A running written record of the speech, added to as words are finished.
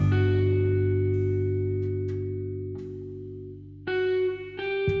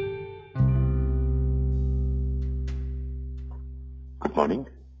Good morning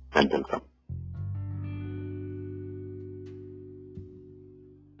and welcome.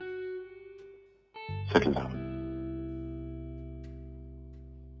 Settle down.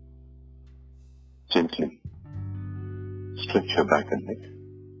 Gently stretch your back and neck.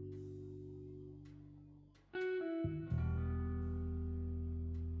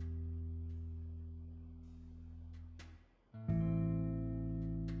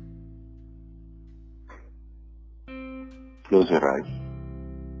 Close your eyes.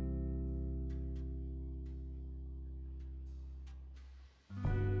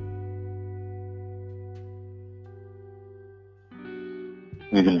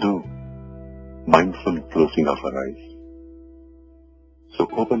 We will do mindful closing of our eyes. So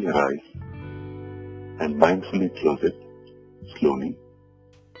open your eyes and mindfully close it slowly,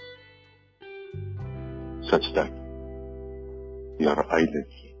 such that your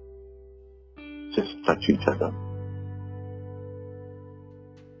eyelids just touch each other.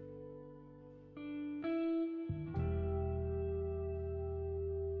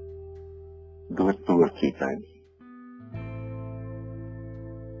 Do it 2 or 3 times.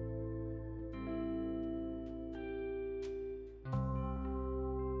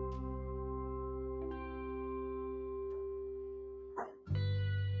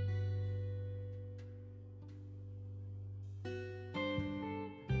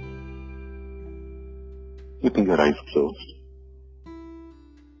 Keeping your eyes closed,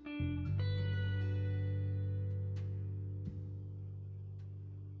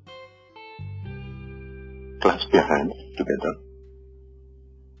 clasp your hands together.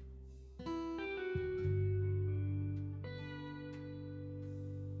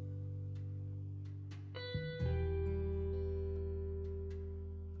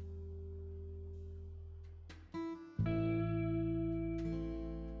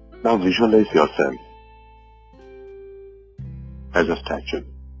 Now visualize yourself as a statue.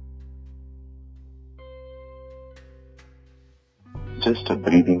 Just a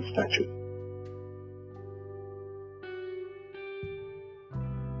breathing statue.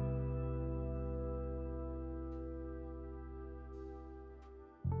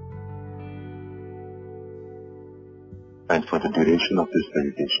 And for the duration of this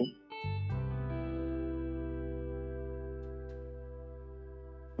meditation,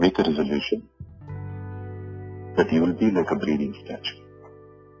 make a resolution that you will be like a breathing statue.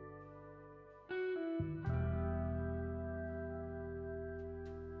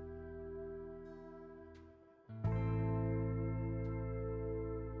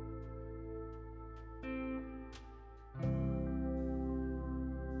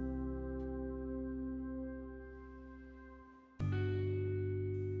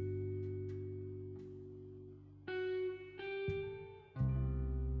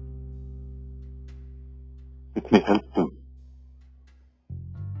 It may help to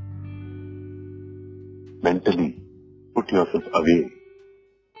mentally put yourself away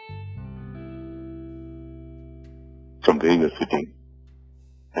from where you're sitting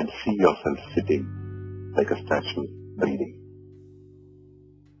and see yourself sitting like a statue breathing.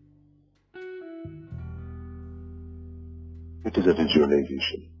 It is a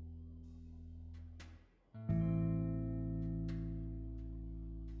visualization.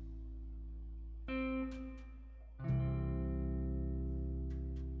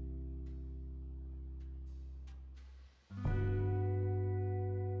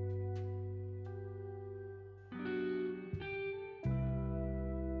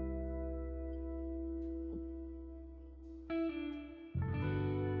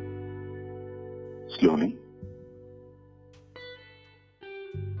 Slowly,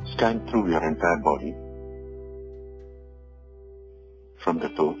 scan through your entire body, from the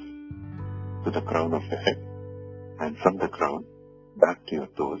toes to the crown of your head, and from the crown back to your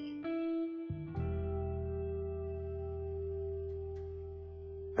toes.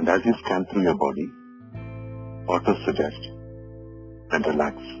 And as you scan through your body, auto-suggest and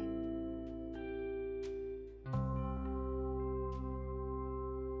relax.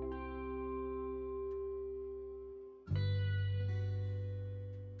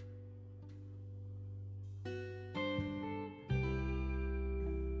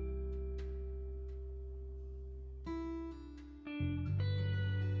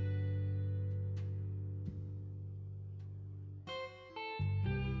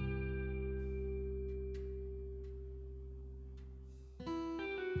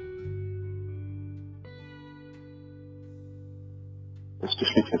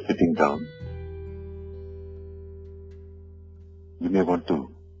 Especially if you're sitting down, you may want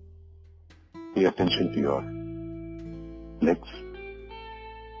to pay attention to your legs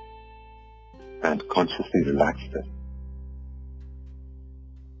and consciously relax them.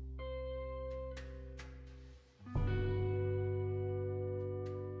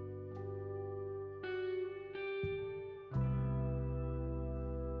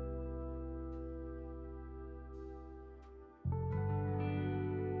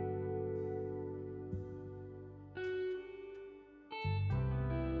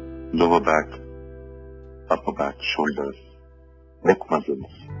 lower back, upper back, shoulders, neck muscles,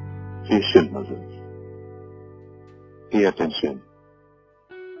 facial muscles. Pay attention,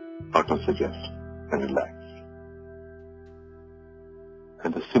 auto-suggest, and relax.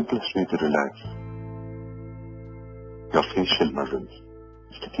 And the simplest way to relax your facial muscles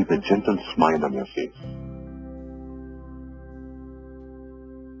is to keep a gentle smile on your face.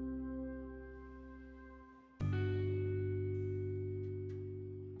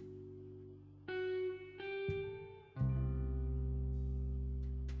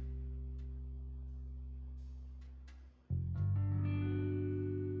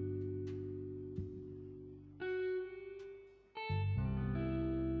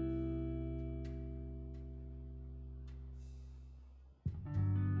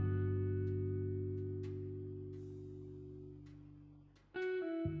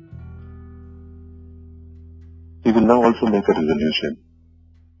 We will now also make a resolution,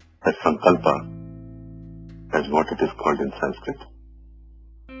 a sankalpa, as what it is called in Sanskrit.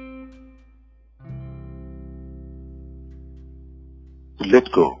 To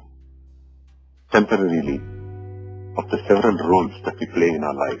let go, temporarily, of the several roles that we play in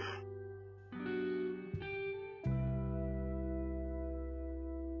our life.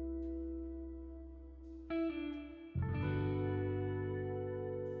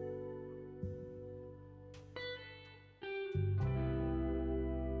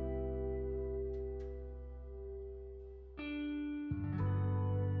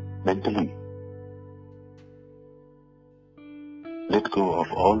 Mentally, let go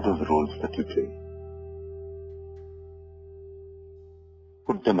of all those roles that you play.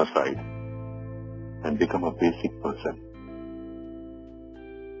 Put them aside and become a basic person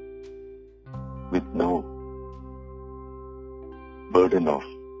with no burden of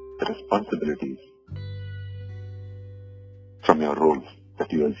the responsibilities from your roles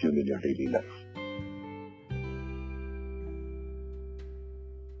that you assume in your daily life.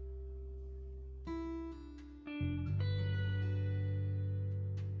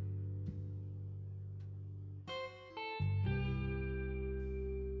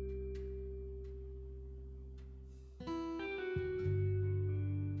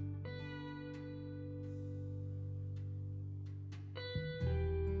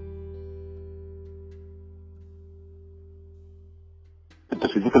 With the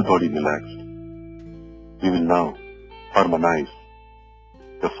physical body relaxed, we will now harmonize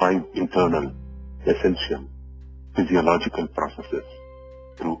the 5 internal, essential, physiological processes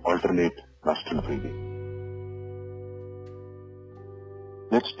through alternate nostril breathing.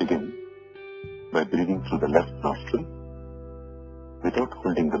 Let's begin by breathing through the left nostril. Without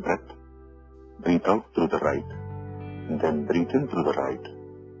holding the breath, breathe out through the right, and then breathe in through the right,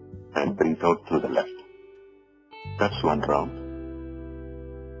 and breathe out through the left. That's one round.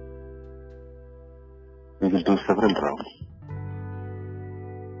 We will do several rounds.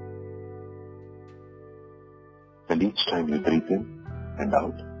 And each time you breathe in and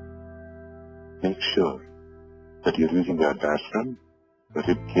out, make sure that you're using your diaphragm, your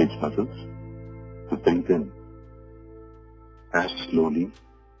rib cage muscles, to breathe in as slowly,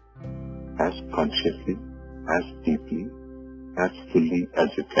 as consciously, as deeply, as fully as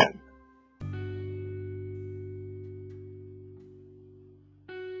you can.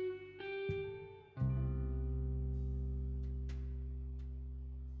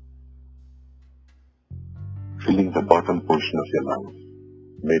 Filling the bottom portion of your lungs,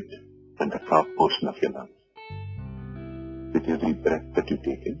 mid and the top portion of your lungs, with every breath that you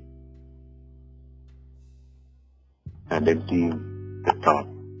take in, and emptying the top,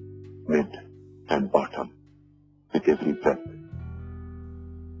 mid and bottom with every breath.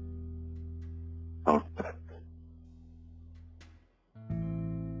 Out breath.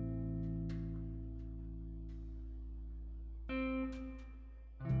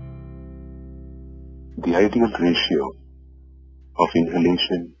 The ideal ratio of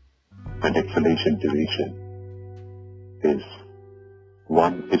inhalation and exhalation duration is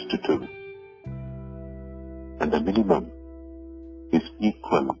 1:2, and the minimum is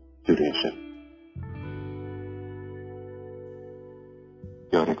equal duration.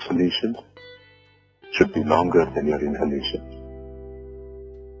 Your exhalations should be longer than your inhalations.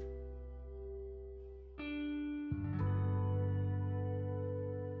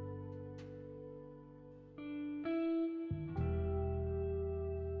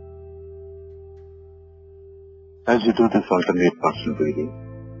 As you do this alternate nostril breathing,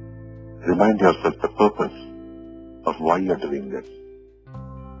 remind yourself the purpose of why you are doing this.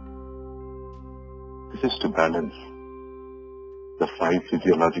 This is to balance the 5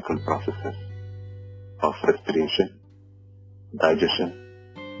 physiological processes of respiration, digestion,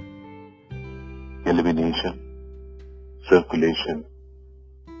 elimination, circulation,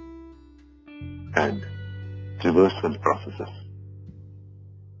 and reversal processes.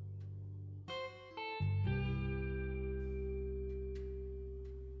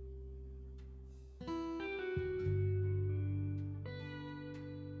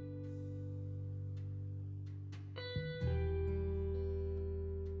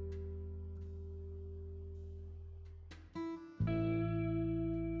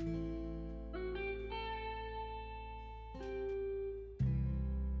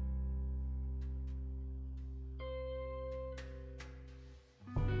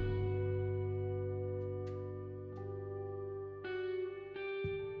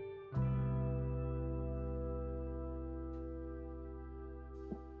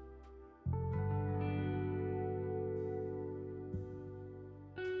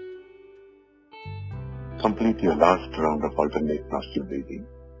 Complete your last round of alternate nostril breathing,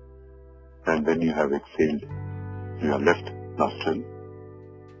 and when you have exhaled through your left nostril,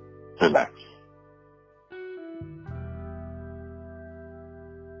 relax.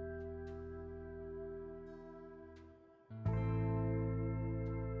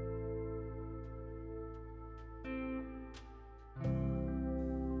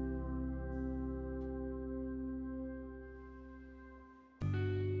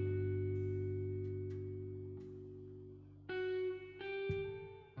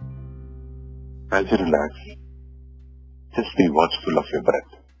 As you relax, just be watchful of your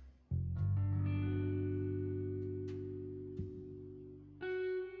breath.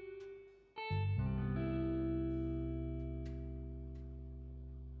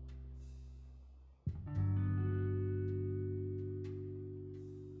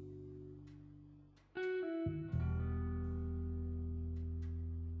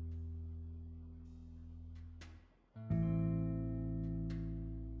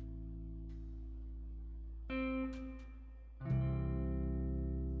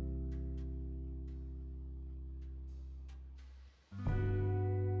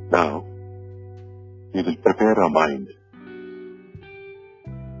 Now, we will prepare our mind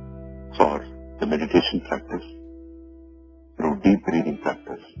for the meditation practice through deep breathing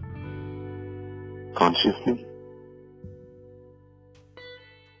practice. Consciously,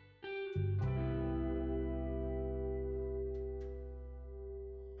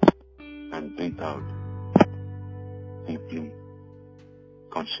 and breathe out deeply,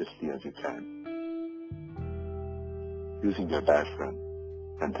 consciously as you can, using your diaphragm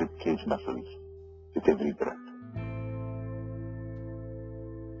and ribcage muscles with every breath.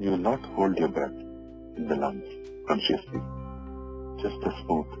 You will not hold your breath in the lungs consciously, just a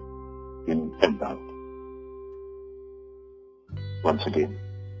smooth in and out. Once again,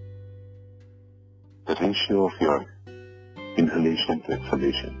 the ratio of your inhalation to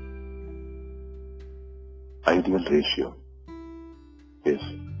exhalation, ideal ratio, is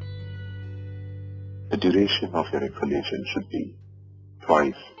the duration of your exhalation should be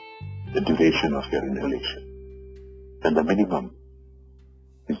twice the duration of your inhalation, and the minimum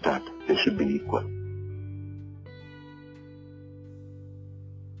is that they should be equal.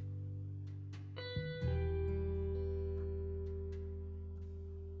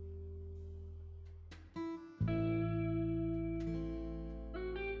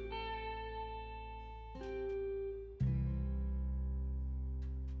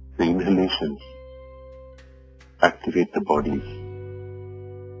 The inhalations activate the body's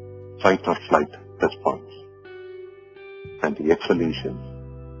fight or flight response, and the exhalations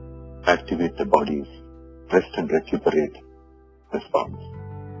activate the body's rest and recuperate response.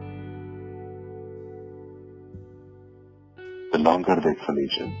 The longer the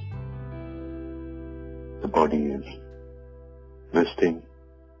exhalations, the body is resting,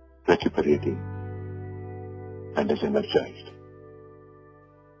 recuperating, and is energized.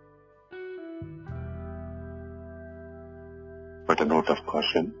 But a note of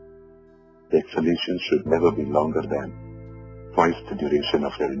caution, the exhalation should never be longer than twice the duration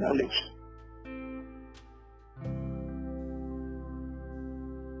of your inhalation.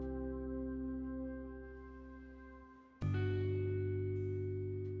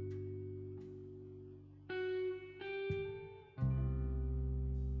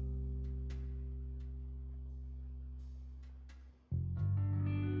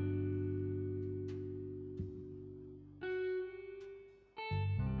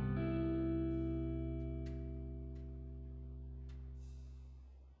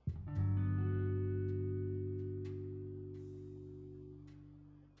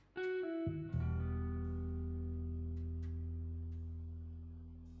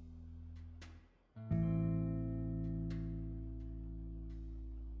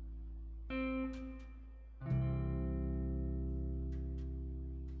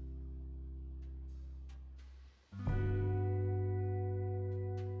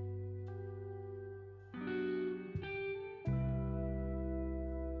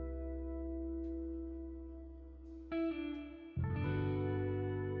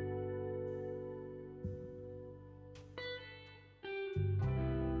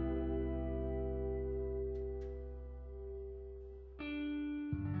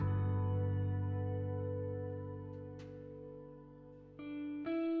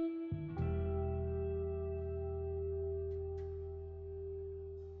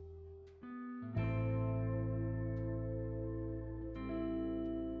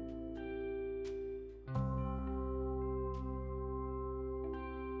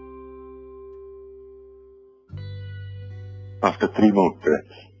 After 3 more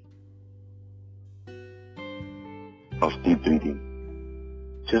breaths of deep breathing,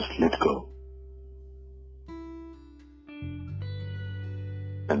 just let go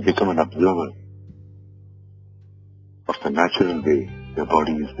and become an observer of the natural way your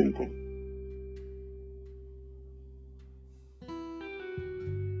body is breathing.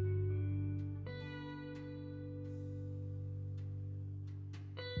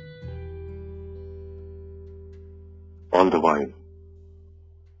 All the while,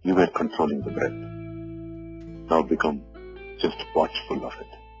 you were controlling the breath. Now become just watchful of it.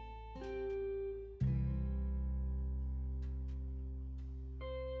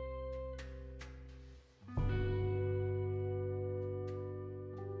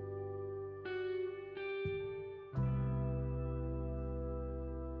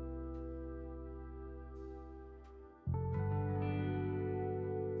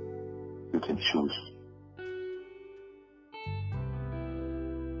 You can choose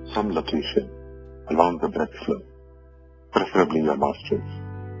some location along the breath flow, preferably your nostrils,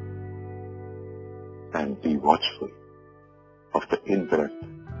 and be watchful of the in-breath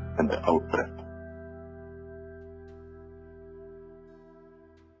and the out-breath.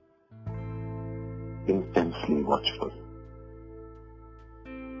 Intensely watchful.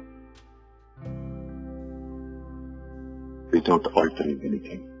 Without altering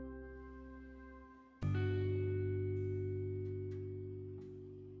anything.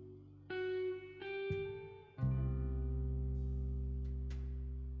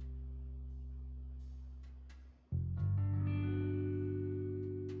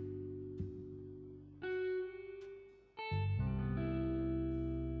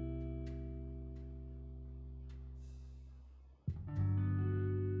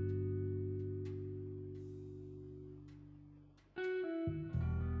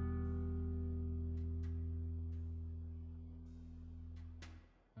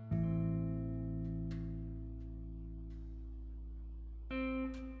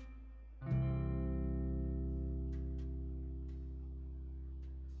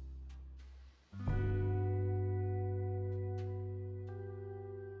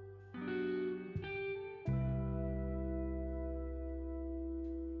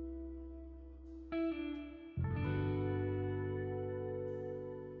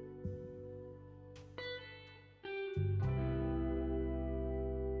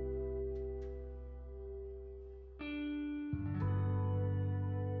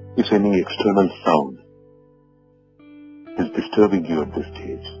 If any external sound is disturbing you at this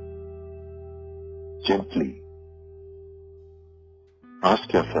stage, gently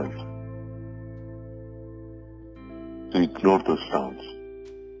ask yourself to ignore those sounds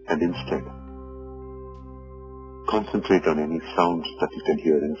and instead concentrate on any sounds that you can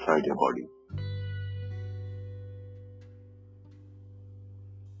hear inside your body.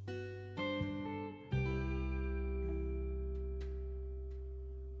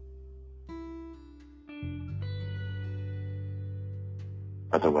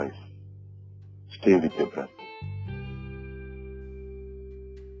 Otherwise, stay with your breath.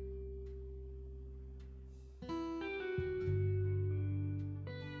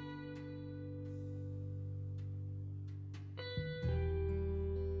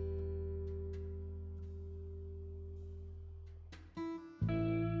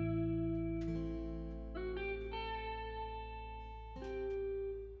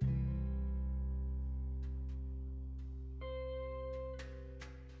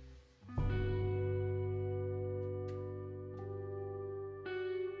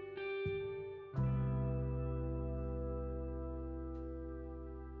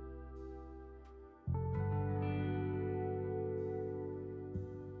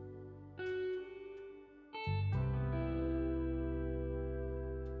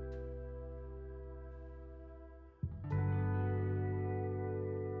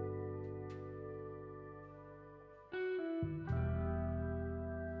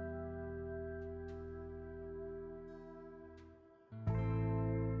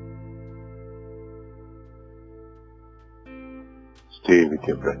 Stay with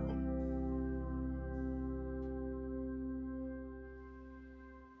your breath.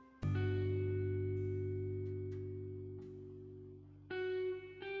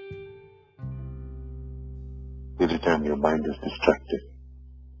 Every time your mind is distracted,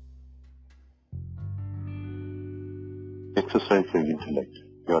 exercise your intellect,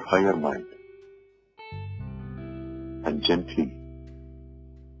 your higher mind, and gently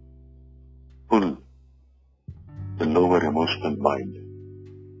pull the lower emotional mind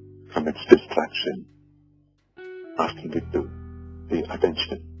from its distraction, asking it to pay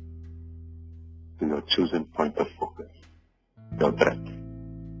attention to your chosen point of focus. your breath.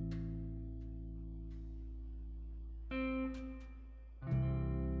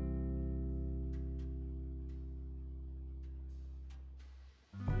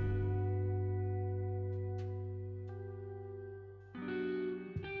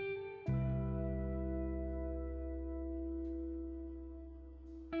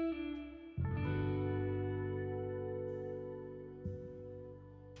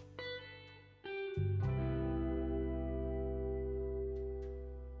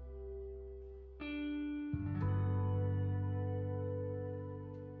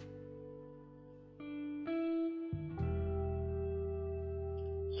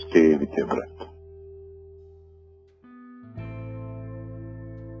 Stay with your breath.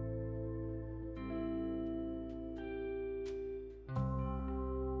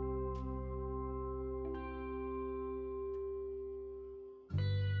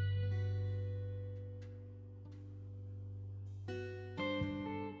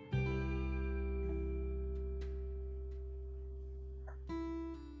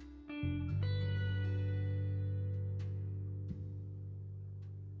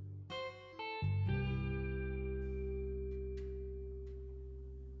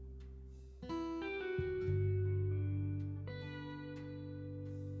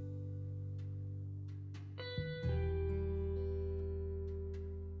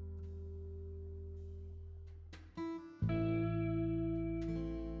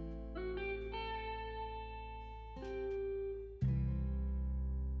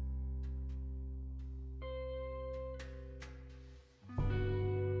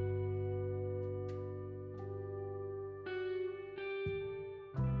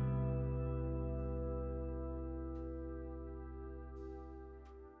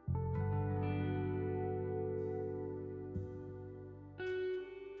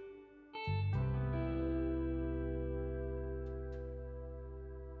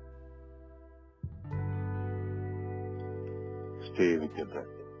 Stay with your breath.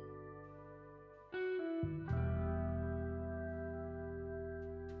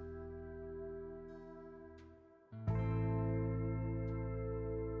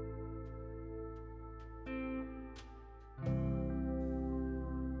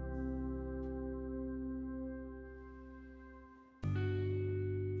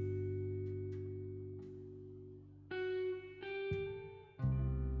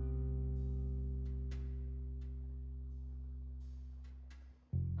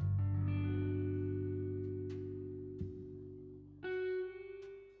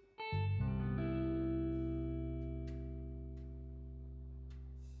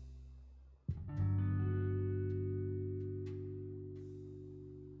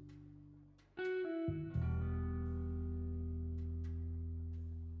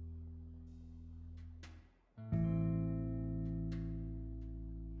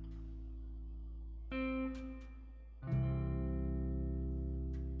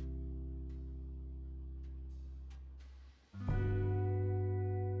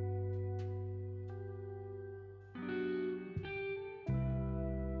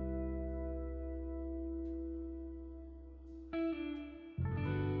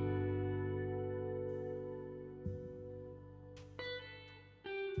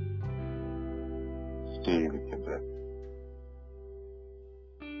 Stay with your breath.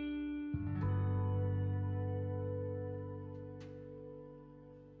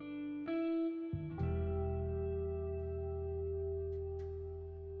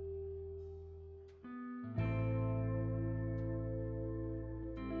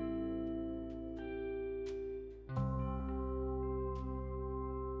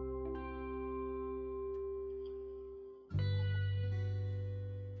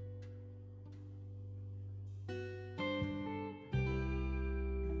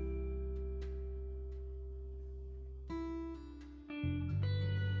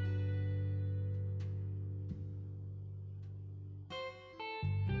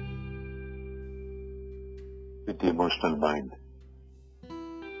 With the emotional mind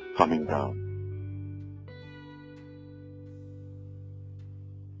coming down,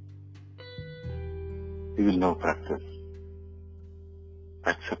 we will now practice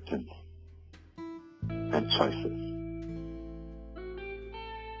acceptance and choices.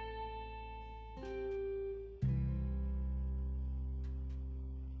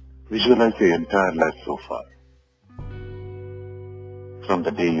 Visualize your entire life so far, from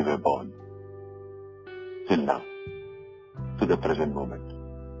the day you were born till now, to the present moment.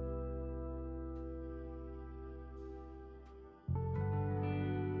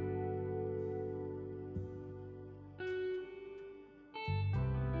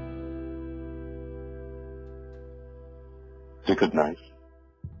 recognize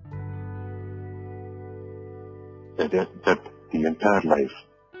that the entire life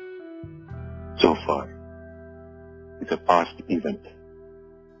so far is a past event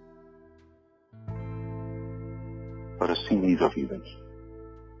or a series of events,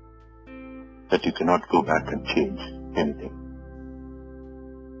 that you cannot go back and change anything.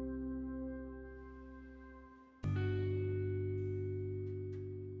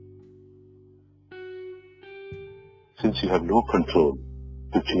 Since you have no control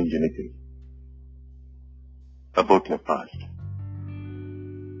to change anything about your past,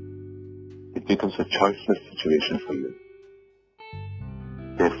 it becomes a choiceless situation for you.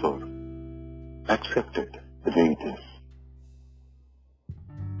 Therefore, accept it the way it is.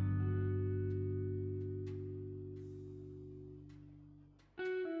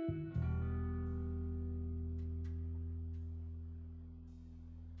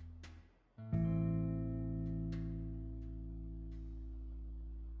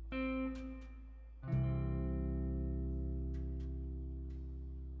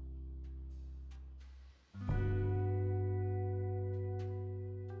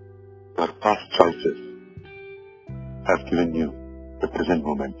 Your past choices have given you the present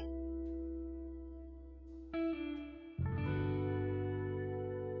moment.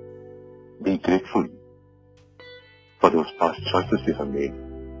 Be grateful for those past choices you have made,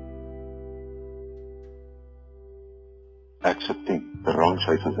 accepting the wrong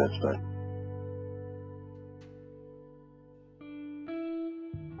choices as well.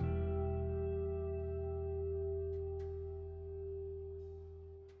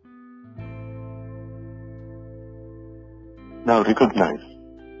 Now recognize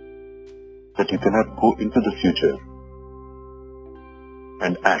that you cannot go into the future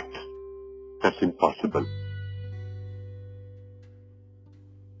and act. That's impossible.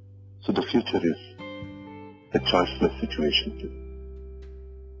 So the future is a choiceless situation too.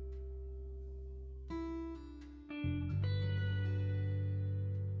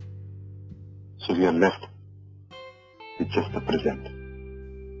 So we are left with just the present,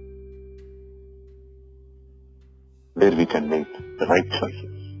 where we can make the right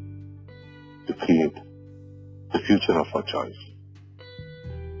choices to create the future of our choice.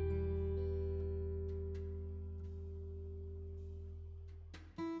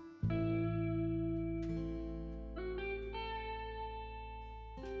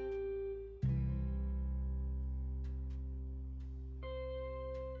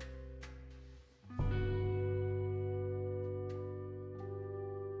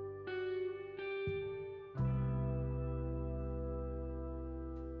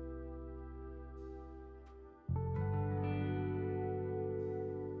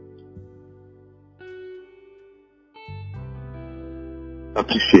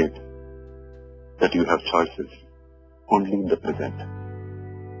 Appreciate that you have choices only in the present.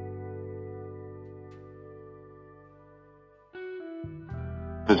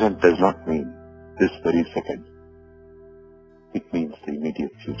 Present does not mean this very second. It means the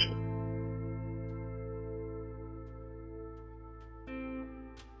immediate future.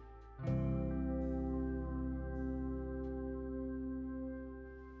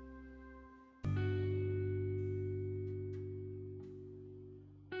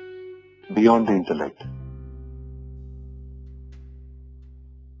 Beyond the intellect,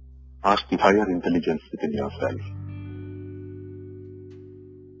 ask the higher intelligence within yourself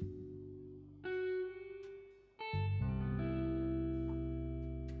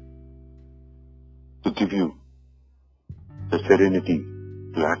to give you the serenity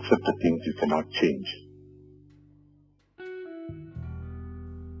to accept the things you cannot change,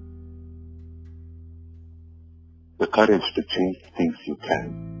 the courage to change things you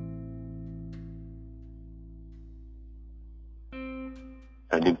can,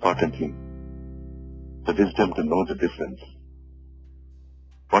 and importantly, the wisdom to know the difference,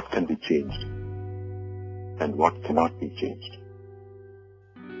 what can be changed and what cannot be changed.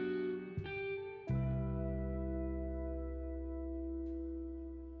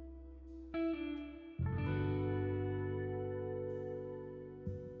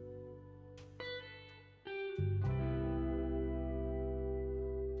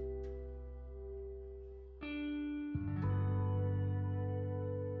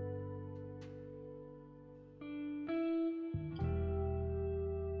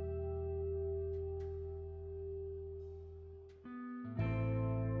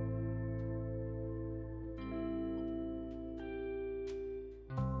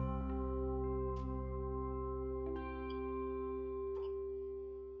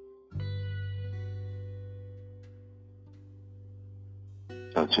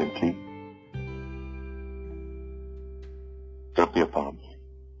 Now gently palms.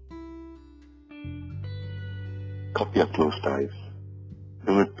 Cup your closed eyes.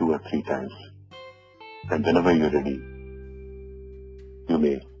 Do it 2 or 3 times. And whenever you're ready, you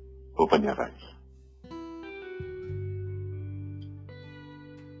may open your eyes.